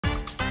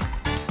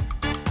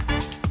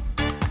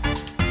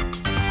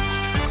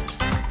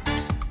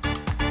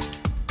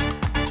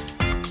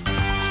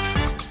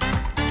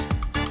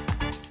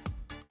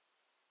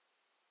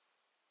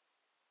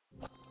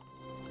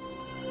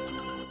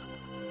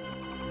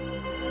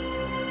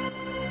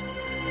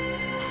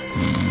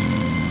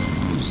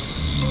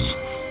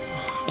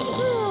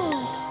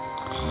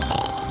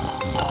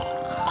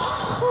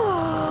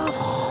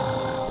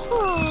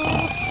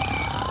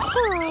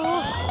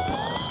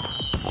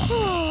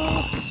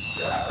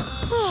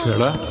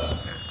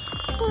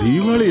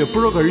ദീപാവളി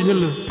എപ്പോഴോ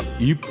കഴിഞ്ഞല്ലോ,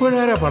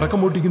 ഇപ്പോഴാരാ പടക്കം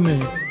പൊട്ടിക്കുന്നേ?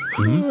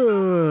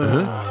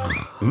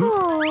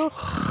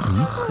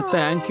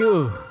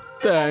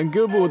 താങ്ക്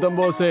യു ഭൂതം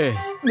ബോസേ.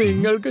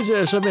 നിങ്ങൾക്ക്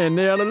ശേഷം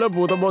എന്നെയാണല്ലോ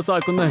ഭൂതം ബോസ്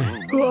ആക്കുന്നേ.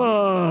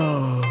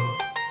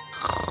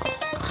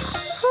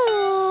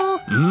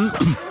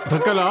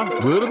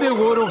 വെറുതെ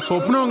ഓരോ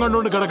സ്വപ്നവും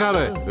കണ്ടോണ്ട്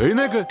കിടക്കാതെ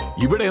എഴുന്നേക്ക്.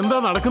 ഇവിടെ എന്താ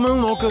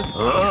നടക്കുന്നതെന്ന് നോക്ക്.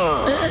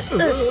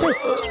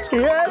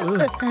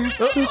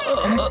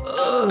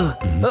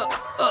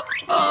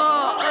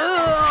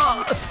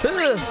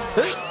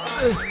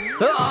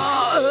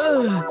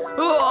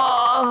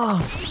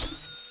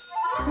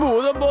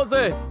 ഭൂതം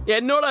ബോസേ,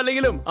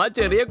 എന്നോടല്ലെങ്കിലും ആ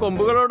ചെറിയ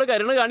കൊമ്പുകളോട്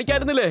കരുണ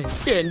കാണിക്കായിരുന്നില്ലേ?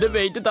 എന്റെ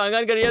വെയിറ്റ്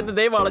താങ്ങാൻ കഴിയാത്ത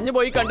ദേ വളഞ്ഞു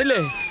പോയി,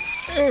 കണ്ടില്ലേ?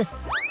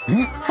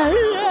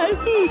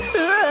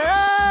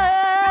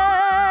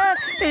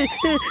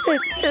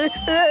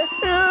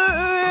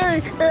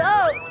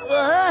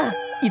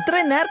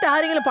 ഇത്രയും നേരത്തെ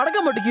ആരെങ്കിലും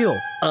പടക്കം പൊട്ടിക്കുകയോ?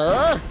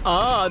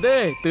 അതെ,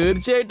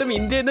 തീർച്ചയായിട്ടും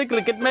ഇന്ത്യ ഇന്ന്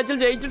ക്രിക്കറ്റ് മാച്ചിൽ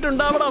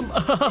ജയിച്ചിട്ടുണ്ടാവണം.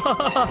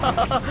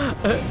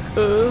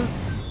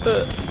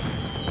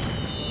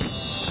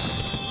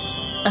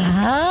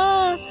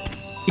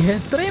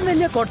 എത്രയും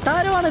വലിയ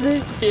കൊട്ടാരമാണിത്.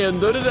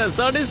 എന്തൊരു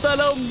രസാണ് ഈ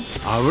സ്ഥലം.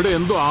 അവിടെ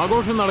എന്തോ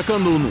ആഘോഷം നടക്കാൻ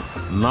തോന്നുന്നു.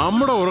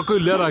 നമ്മുടെ ഉറക്കം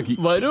ഇല്ലാതാക്കി.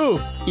 വരൂ,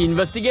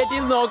 ഇൻവെസ്റ്റിഗേറ്റ്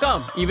ചെയ്ത് നോക്കാം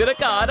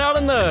ഇവരൊക്കെ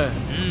ആരാണെന്ന്.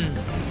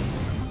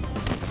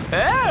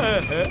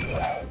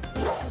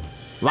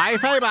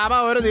 വൈഫൈ ബാബ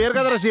ഒരു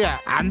ദീർഘദർശിയാ.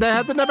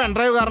 അദ്ദേഹത്തിന്റെ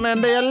പെൻഡ്രൈവ് കാരണം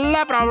എന്റെ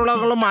എല്ലാ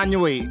പ്രോബ്ലങ്ങളും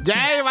മാഞ്ഞുപോയി.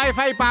 ജയ്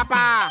വൈഫൈ പാപ്പ.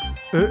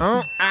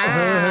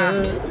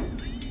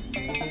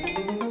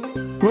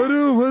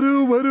 വരൂ വരൂ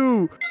വരൂ,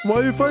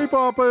 വൈഫൈ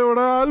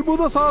പാപ്പയുടെ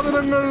അത്ഭുത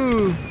സാധനങ്ങൾ.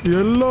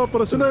 എല്ലാ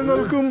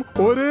പ്രശ്നങ്ങൾക്കും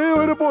ഒരേ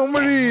ഒരു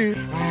പോംവഴി.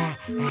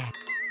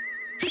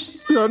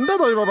 എന്റെ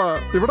ദൈവമേ,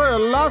 ഇവിടെ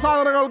എല്ലാ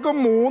സാധനങ്ങൾക്കും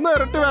 3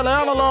 ഇരട്ടി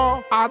വിലയാണല്ലോ.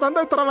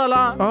 അതെന്താ ഇത്ര വില?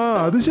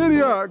 അത്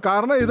ശരിയാ,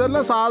 കാരണം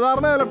ഇതെല്ലാം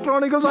സാധാരണ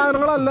ഇലക്ട്രോണിക്കൽ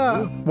സാധനങ്ങളല്ല.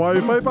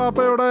 വൈഫൈ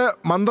പാപ്പയുടെ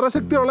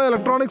മന്ത്രശക്തിയുള്ള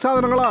ഇലക്ട്രോണിക്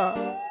സാധനങ്ങളാ.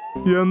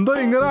 എന്താ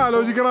ഇങ്ങനെ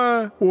ആലോചിക്കണേ?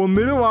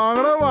 ഒന്നിന്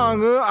വാങ്ങണേ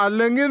വാങ്ങ്,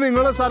 അല്ലെങ്കിൽ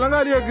നിങ്ങൾ സ്ഥലം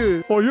കാലിയാക്ക്.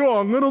 അയ്യോ,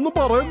 അങ്ങനൊന്നും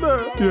പറയണ്ടേ,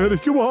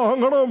 എനിക്ക്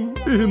വാങ്ങണം.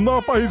 ഇന്നാ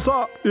പൈസ.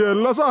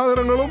 എല്ലാ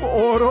സാധനങ്ങളും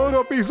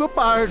ഓരോരോ പീസ്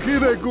പാക്ക്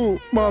ചെയ്തേക്കൂ.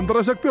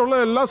 മന്ത്രശക്തിയുള്ള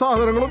എല്ലാ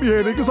സാധനങ്ങളും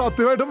എനിക്ക്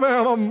സത്യമായിട്ടും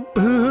വേണം.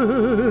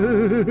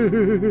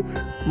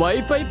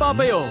 വൈഫൈ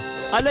പാപ്പയോ?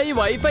 അല്ല, ഈ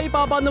വൈഫൈ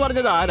പാപ്പ എന്ന്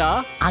പറഞ്ഞത് ആരാ?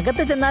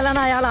 അകത്ത്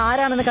ചെന്നാലാണ് അയാൾ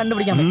ആരാണെന്ന്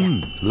കണ്ടുപിടിക്കാൻ പറ്റും.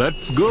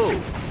 Let's go.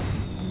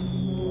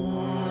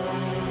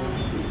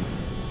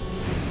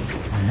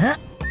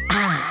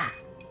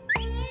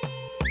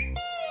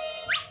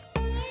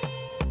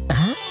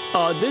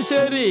 അത്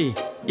ശരി,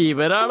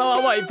 ഇവരാണോ ആ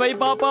വൈഫൈ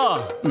പാപ്പ?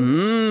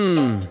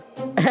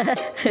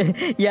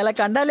 ഇയാളെ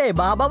കണ്ടല്ലേ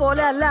ബാബ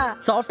പോലെ അല്ല,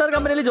 സോഫ്റ്റ്വെയർ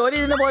കമ്പനിയിൽ ജോലി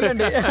ചെയ്യുന്ന പോലെ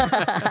ഉണ്ട്.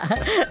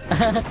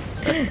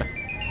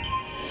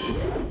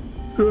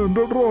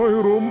 എന്റെ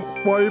ഡ്രോയിങ് റൂം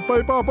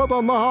വൈഫൈ പാപ്പ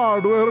തന്ന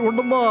ഹാർഡ്വെയർ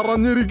കൊണ്ട്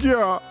നിറഞ്ഞിരിക്കുക.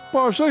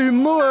 പക്ഷെ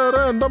ഇന്ന്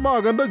വരെ എന്റെ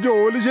മകന്റെ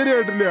ജോലി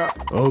ശരിയായിട്ടില്ല.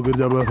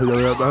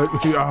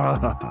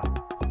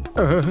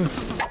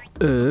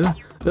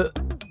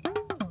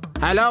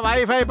 ഹലോ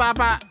വൈഫൈ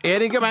പാപ്പ,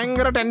 എനിക്ക്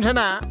ഭയങ്കര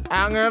ടെൻഷനാ.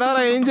 അങ്ങയുടെ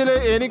റേഞ്ചില്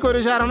എനിക്കൊരു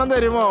ശരണം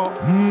തരുമോ?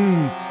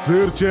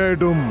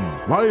 തീർച്ചയായിട്ടും.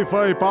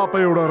 വൈഫൈ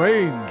പാപ്പയുടെ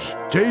റേഞ്ച്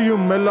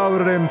ചെയ്യും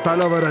എല്ലാവരുടെയും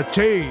തലവര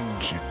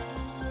ചേഞ്ച്.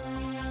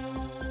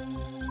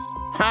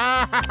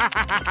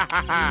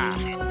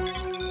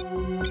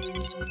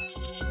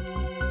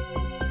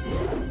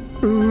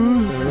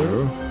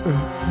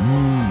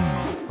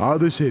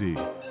 അത് ശരി.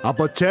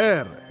 അപ്പൊ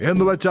ചെയർ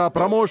എന്ന് വെച്ചാ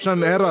പ്രൊമോഷൻ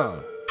എറർ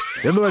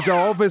എന്ന് വെച്ചാ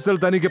ഓഫീസിൽ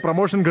തനിക്ക്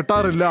പ്രൊമോഷൻ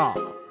കിട്ടാറില്ല.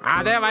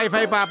 അതെ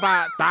വൈഫൈ പാപ്പ,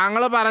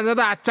 താങ്കൾ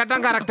പറഞ്ഞത് അച്ചട്ടം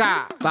കറക്റ്റാ.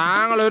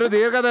 താങ്കൾ ഒരു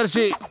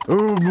ദീർഘദർശി.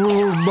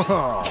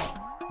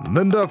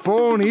 നിന്റെ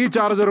ഫോൺ ഈ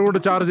ചാർജർ കൊണ്ട്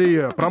ചാർജ്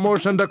ചെയ്യ്.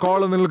 പ്രൊമോഷന്റെ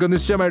കോള് നിങ്ങൾക്ക്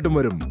നിശ്ചയമായിട്ടും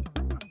വരും.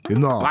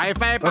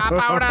 വൈഫൈ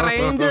പാപ്പയുടെ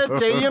റേഞ്ച്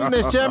ചെയ്യും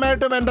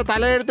നിശ്ചയമായിട്ടും എന്റെ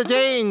തലയെടുത്ത്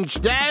ചേഞ്ച്.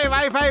 ജയ്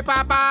വൈഫൈ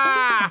പാപ്പ.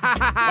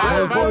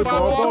 വൈഫൈ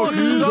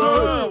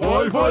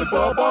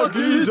പാപ്പ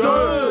കീ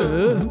ജയ്.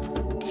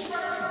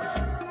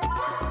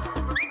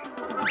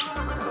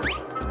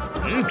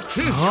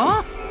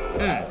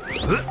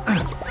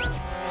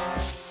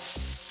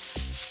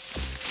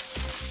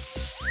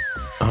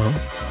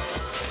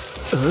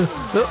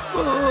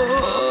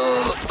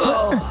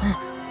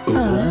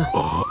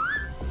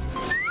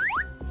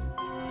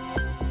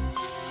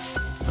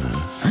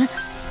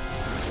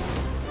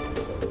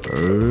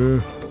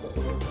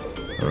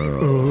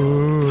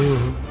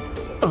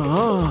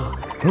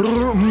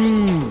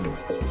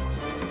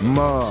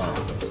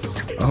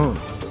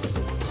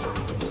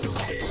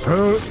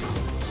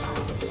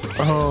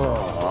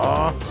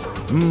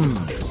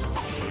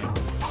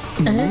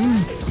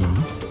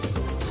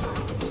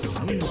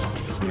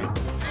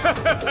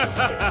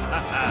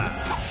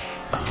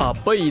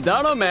 അപ്പൊ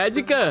ഇതാണോ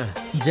മാജിക്?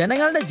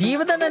 ജനങ്ങളുടെ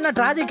ജീവിതം തന്നെ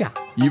ട്രാജിക്കാ.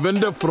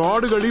 ഇവന്റെ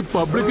ഫ്രോഡ് കളി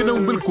പബ്ലിക്കിന്റെ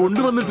മുമ്പിൽ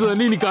കൊണ്ടുവന്നിട്ട്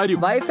തന്നെ ഇനി കാര്യം.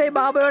 വൈഫൈ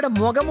ബാബയുടെ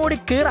മുഖംമൂടി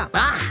കീറാം.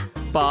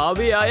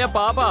 പാവിയായ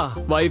പാപ്പ,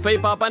 വൈഫൈ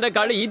പാപ്പാന്റെ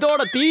കളി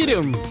ഇതോടെ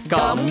തീരും.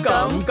 കം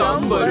കം കം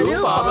വരൂ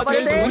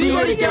പാപത്തിൽ പൂരി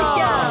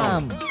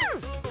കഴിക്കാം.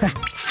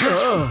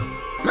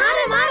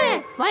 മാരെ മാരെ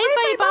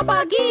വൈഫൈ പാപ്പ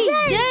കീ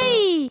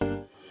ജയ്.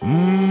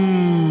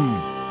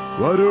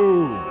 വരൂ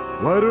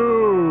വരൂ.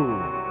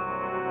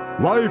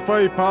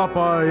 വൈഫൈ പാപ്പ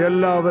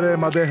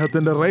എല്ലാവരെയും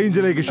അദ്ദേഹത്തിന്റെ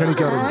റേഞ്ചിലേക്ക്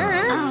ക്ഷണിക്കാറുണ്ട്.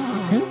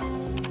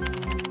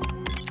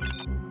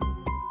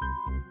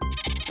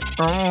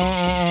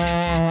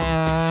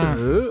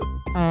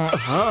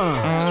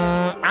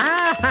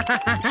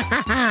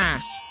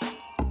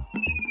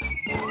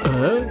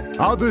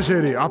 അത്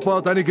ശരി. അപ്പൊ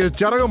തനിക്ക്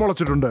ചിറക്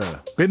മുളച്ചിട്ടുണ്ട്.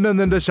 പിന്നെ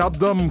നിന്റെ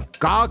ശബ്ദം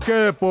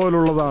കാക്കയെ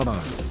പോലുള്ളതാണ്.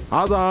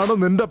 അതാണ്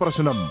നിന്റെ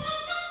പ്രശ്നം.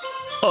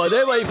 അതെ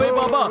വൈഫൈ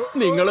പാപ്പ,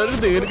 നിങ്ങളൊരു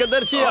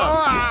ദീർഘദർശിയാ.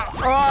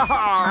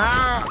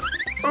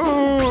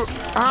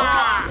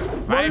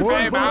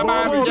 വൈഫൈ ബാബ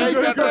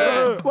വിജയിക്കട്ടെ.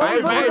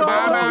 വൈഫൈ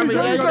ബാബ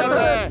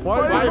വിജയിക്കട്ടെ.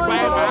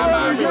 വൈഫൈ ബാബ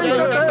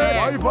വിജയിക്കട്ടെ.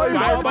 വൈഫൈ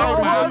ബാബ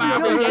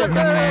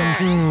വിജയിക്കട്ടെ.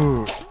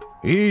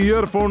 ഈ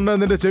ഇയർഫോണിനെ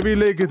നിന്റെ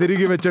ചെവിയിലേക്ക്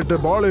തിരികെ വെച്ചിട്ട്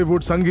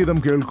ബോളിവുഡ് സംഗീതം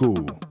കേൾക്കൂ.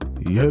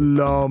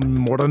 എല്ലാം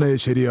ഉടനെ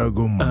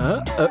ശരിയാകും.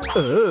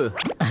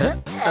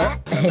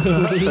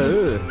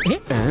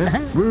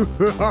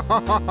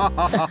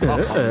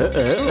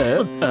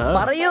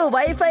 പറയൂ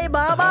വൈഫൈ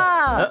ബാബ.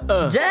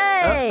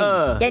 ജയ്.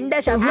 എന്റെ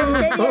ശബ്ദം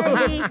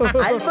ശരിയായി.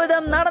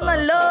 അത്ഭുതം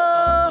നടന്നല്ലോ.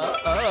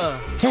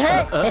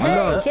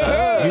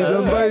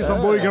 ഇതെന്തായി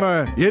സംഭവിക്കണേ?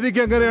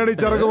 എനിക്ക് എങ്ങനെയാണ് ഈ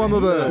ചിറക്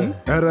വന്നത്?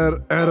 Error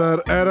error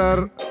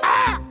error.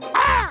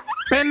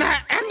 പിന്നെ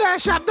എന്റെ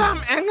ശബ്ദം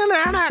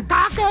എങ്ങനെയാണ്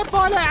കാക്കയെ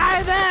പോലെ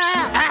ആയത്?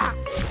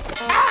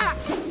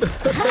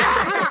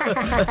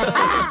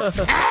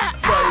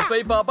 വൈഫൈ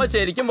പാപ്പ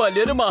ശരിക്കും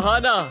വലിയൊരു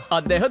മഹാനാ.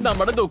 അദ്ദേഹം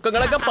നമ്മുടെ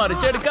ദുഃഖങ്ങളൊക്കെ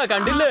പറിച്ചെടുക്കാ,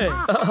 കണ്ടില്ലേ?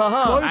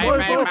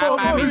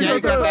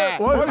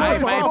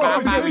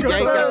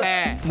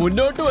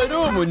 മുന്നോട്ട്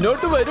വരൂ,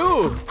 മുന്നോട്ട് വരൂ.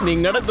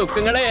 നിങ്ങളുടെ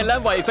ദുഃഖങ്ങളെ എല്ലാം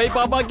വൈഫൈ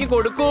പാപ്പാക്കി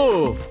കൊടുക്കൂ.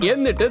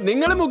 എന്നിട്ട്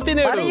നിങ്ങൾ മുക്തി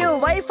നേടൂ. പറയൂ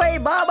വൈഫൈ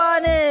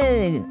ബാബാന്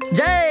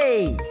ജയ്.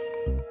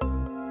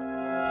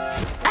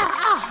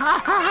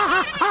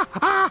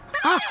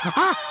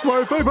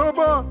 വൈഫൈ ബാബ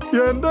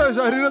എന്റെ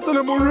ശരീരത്തിൽ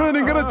മുഴുവൻ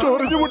ഇങ്ങനെ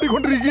ചൊറിഞ്ഞു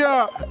പൊട്ടിക്കൊണ്ടിരിക്കുക.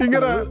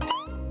 ഇങ്ങനെ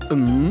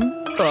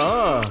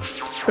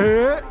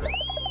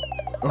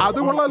അത്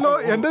കൊള്ളാലോ.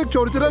 എന്റെ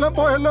ചൊറിച്ചിലെല്ലാം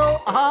പോയല്ലോ.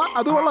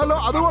 അത് കൊള്ളാലോ,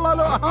 അത്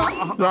കൊള്ളാലോ.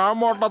 ഞാൻ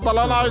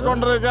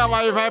മൊട്ടത്തലായിക്കൊണ്ടിരിക്കുക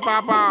വൈഫൈ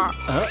പാപ്പ.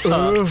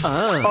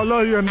 അല്ല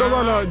എന്റെ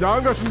തല ഞാൻ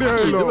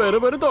കഷ്ടിയായല്ലോ.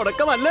 വെറും ഒരു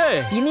തുടക്കമല്ലേ?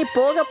 ഇനി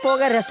പോകെ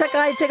പോകെ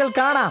രസക്കാഴ്ചകൾ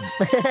കാണാം.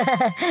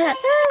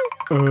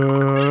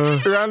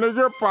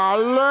 എനിക്ക്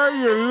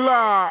പല്ലില്ല.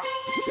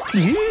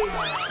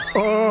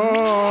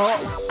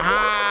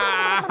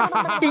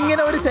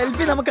 ഇങ്ങനെ ഒരു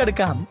സെൽഫി നമുക്ക്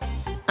എടുക്കാം.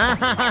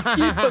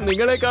 ഇപ്പൊ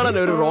നിങ്ങളെ കാണാൻ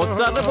ഒരു റോക്ക്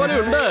സ്റ്റാറിനെ പോലെ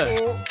ഉണ്ട്.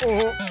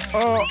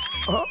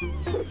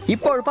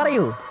 ഇപ്പോൾ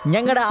പറയൂ,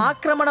 ഞങ്ങളുടെ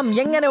ആക്രമണം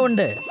എങ്ങനെ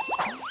ഉണ്ട്?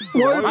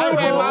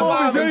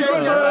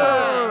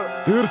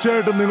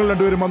 തീർച്ചയായിട്ടും നിങ്ങൾ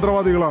രണ്ടുപേരും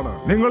മന്ത്രവാദികളാണ്.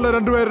 നിങ്ങളുടെ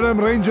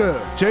രണ്ടുപേരുടെയും റേഞ്ച്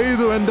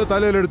ചെയ്തു എന്റെ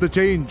തലയിലെടുത്ത്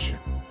ചേഞ്ച്.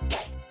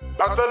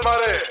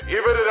 ഭക്തന്മാരെ,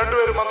 ഇവര്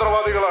രണ്ടുപേരും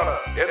മന്ത്രവാദികളാണ്.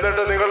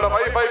 എന്നിട്ട് നിങ്ങളുടെ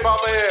വൈഫൈ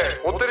പാപ്പയെ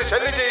ഒത്തിരി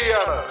ശല്യം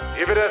ചെയ്യുകയാണ്.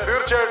 ഇവരെ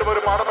തീർച്ചയായിട്ടും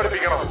ഒരു പാഠം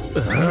പഠിപ്പിക്കണം.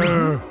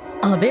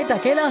 അതെ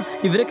ടക്കേല,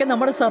 ഇവരൊക്കെ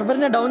നമ്മുടെ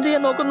സെർവറിനെ ഡൗൺ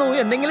ചെയ്യാൻ നോക്കുന്നു.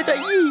 എന്തെങ്കിലും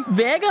ചെയ്യ്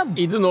വേഗം.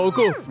 ഇത്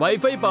നോക്കൂ,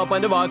 വൈഫൈ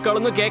പാപ്പാന്റെ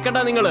വാക്കുകളൊന്നും കേക്കണ്ട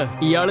നിങ്ങള്.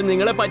 ഇയാള്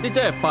നിങ്ങളെ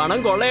പറ്റിച്ച് പണം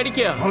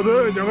കൊള്ളയടിക്കുക. അത്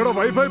ഞങ്ങളുടെ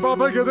വൈഫൈ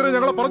പാപ്പയ്ക്കെതിരെ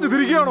ഞങ്ങളെ പറഞ്ഞു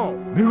തിരിക്കുകയാണോ?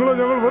 നിങ്ങളെ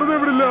ഞങ്ങൾ വെറുതെ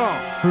വിടില്ല.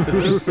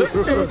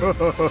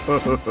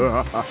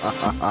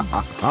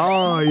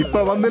 ഇപ്പൊ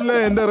വന്നില്ലേ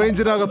എന്റെ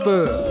റേഞ്ചിനകത്ത്?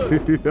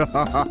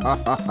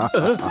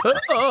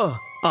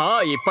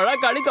 ഇപ്പഴാ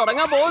കളി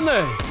തുടങ്ങാൻ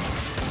പോകുന്നേ.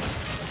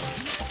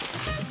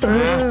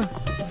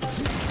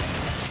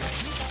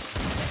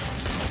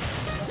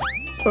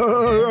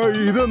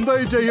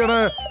 ഇതെന്തായി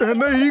ചെയ്യണേ?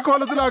 എന്നെ ഈ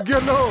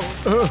കോലത്തിലാക്കിയല്ലോ.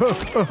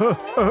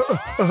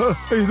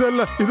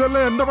 ഇതല്ല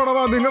എന്റെ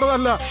പണമാ,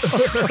 നിങ്ങളുടേതല്ല.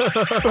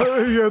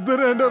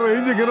 എന്തിനാ എന്റെ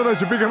റേഞ്ച് ഇങ്ങനെ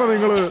നശിപ്പിക്കണം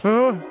നിങ്ങള്?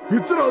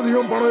 ഇത്ര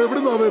അധികം പണം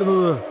എവിടുന്നാ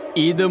വരുന്നത്?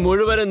 ഇത്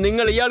മുഴുവനും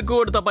നിങ്ങൾ ഇയാൾക്ക്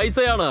കൊടുത്ത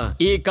പൈസയാണ്.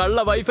 ഈ കള്ള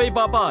വൈഫൈ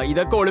പാപ്പ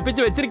ഇതൊക്കെ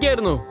ഒളിപ്പിച്ച്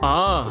വെച്ചിരിക്കായിരുന്നു.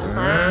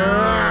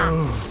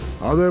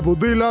 അതെ,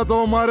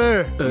 ബുദ്ധിയില്ലാത്തവന്മാരെ,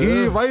 ഈ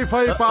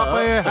വൈഫൈ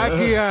പാപ്പയെ ഹാക്ക്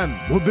ചെയ്യാൻ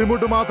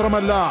ബുദ്ധിമുട്ട്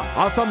മാത്രമല്ല,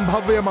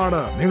 അസംഭവ്യമാണ്.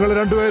 നിങ്ങൾ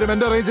രണ്ടുപേരും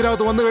എന്റെ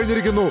റേഞ്ചിനകത്ത് വന്നു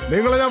കഴിഞ്ഞിരിക്കുന്നു.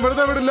 നിങ്ങളെ ഞാൻ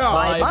വെറുതെ വിടില്ല.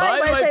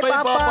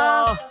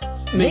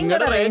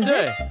 നിങ്ങളുടെ റേഞ്ച്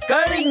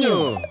കഴിഞ്ഞു.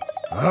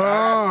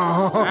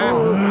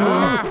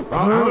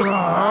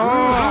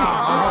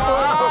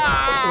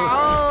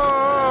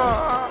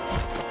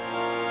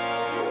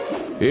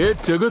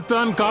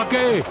 ചെകുത്താൻ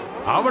കാക്കേ,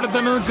 അവിടെ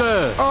തന്നെ നിൽക്ക്.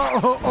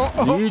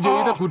 നീ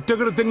ചെയ്ത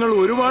കുറ്റകൃത്യങ്ങൾ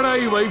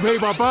ഒരുപാടായി വൈഫൈ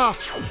പാപ്പ.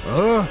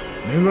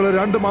 നിങ്ങൾ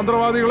രണ്ട്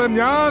മന്ത്രവാദികളെയും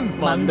ഞാൻ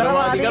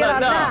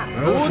മന്ത്രവാദികളല്ല,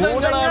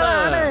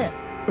 ഭൂതങ്ങളാണ്.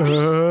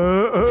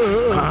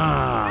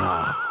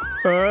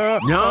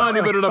 ഞാൻ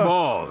ഇവരുടെ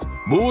ബോസ്,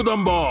 ഭൂതം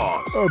ബോസ്.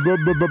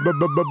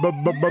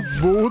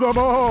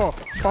 ഭൂതമോ?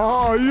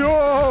 അയ്യോ,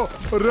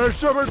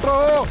 രക്ഷപ്പെട്ടോ,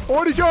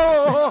 ഓടിക്കോ.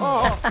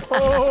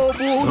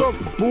 ഭൂതം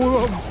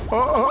ഭൂതം.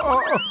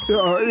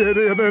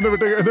 എന്നെ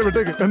വിട്ടേക്ക്, എന്നെ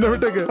വിട്ടേക്ക്, എന്നെ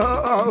വിട്ടേക്ക്,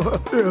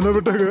 എന്നെ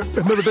വിട്ടേക്ക്,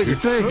 എന്നെ വിട്ടേക്ക്.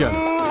 ഇട്ടേക്കാം.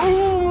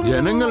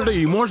 ജനങ്ങളുടെ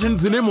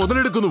ഇമോഷൻസിനെ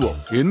മുതലെടുക്കുന്നുവോ?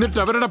 എന്നിട്ട്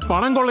അവരുടെ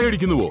പണം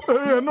കൊള്ളയടിക്കുന്നുവോ?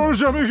 എന്നോട്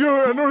ക്ഷമിക്കൂ,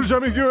 എന്നോട്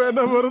ക്ഷമിക്കൂ.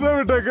 എന്നെ വെറുതെ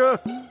വിട്ടേക്ക്.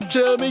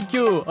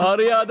 ക്ഷമിക്കൂ,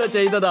 അറിയാതെ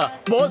ചെയ്തതാ.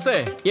 ബോസേ,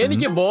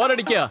 എനിക്ക്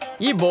ബോറടിക്കുക.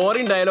 ഈ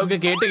ബോറിംഗ് ഡയലോഗ്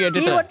കേട്ട് ഈ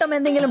കേട്ടിട്ട്. വട്ടം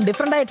എന്തെങ്കിലും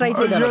ഡിഫറെന്റ് ആയി ട്രൈ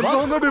ചെയ്തോ?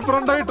 എന്തോന്ന്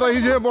ഡിഫറെന്റ് ആയി ട്രൈ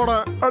ചെയ്യാൻ പോണേ?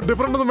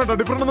 ഡിഫറെന്റ്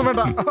ഒന്നും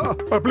വേണ്ട.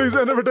 പ്ലീസ്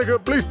എന്നെ വിട്ടേക്ക്.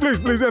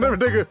 പ്ലീസ് എന്നെ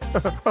വിട്ടേക്ക്.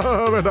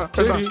 വേണ്ട.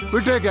 ശരി,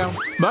 വിട്ടേക്കാം.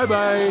 Bye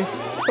bye.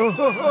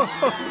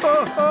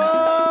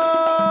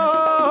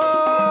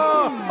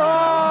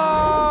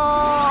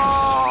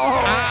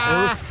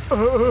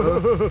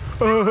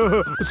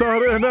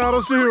 സാർ, എന്നെ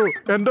അറസ്റ്റ് ചെയ്യൂ.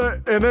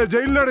 എന്നെ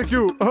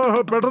ജയിലിലടയ്ക്കൂ.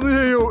 പെട്ടെന്ന്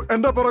ചെയ്യൂ.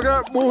 എന്റെ പുറകെ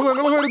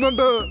ഭൂതങ്ങൾ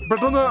വരുന്നുണ്ട്.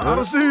 പെട്ടെന്ന്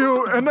അറസ്റ്റ് ചെയ്യൂ.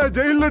 എന്നെ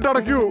ജയിലിലിട്ട്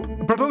അടയ്ക്കൂ.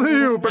 പെട്ടെന്ന്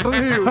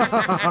ചെയ്യൂ.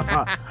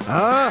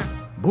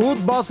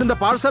 ഭൂത് ബോസിന്റെ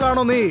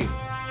പാഴ്സലാണോ നീ?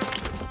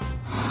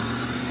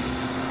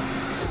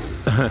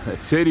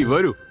 ശരി,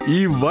 വരൂ. ഈ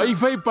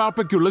വൈഫൈ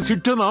പാപ്പയ്ക്കുള്ള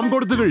ശിക്ഷ നാം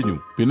കൊടുത്തു കഴിഞ്ഞു.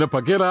 പിന്നെ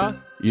പക്കേല,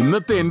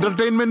 ഇന്നത്തെ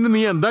എന്റർടൈൻമെന്റ്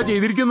നീ എന്താ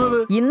ചെയ്തിരിക്കുന്നത്?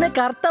 ഇന്ന്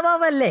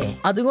കർത്തവാവല്ലേ,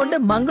 അതുകൊണ്ട്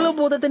മംഗളൂർ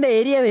ഭൂതത്തിന്റെ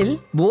ഏരിയയിൽ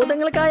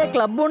ഭൂതങ്ങൾക്കായ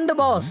ക്ലബ് ഉണ്ട്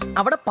ബോസ്.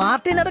 അവിടെ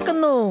പാർട്ടി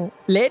നടക്കുന്നു.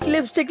 ലേറ്റ്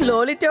ലിപ്സ്റ്റിക്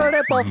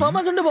ലോലിറ്റോയുടെ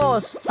പെർഫോമൻസ് ഉണ്ട്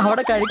ബോസ്.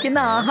 അവിടെ കഴിക്കുന്ന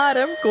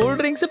ആഹാരം, കൂൾ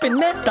ഡ്രിങ്ക്സ്,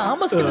 പിന്നെ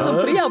താമസിക്കുന്നത്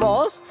ഫ്രീയാ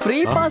ബോസ്.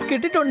 ഫ്രീ പാസ്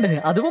കിട്ടിയിട്ടുണ്ട്,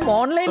 അതും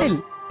ഓൺലൈനിൽ.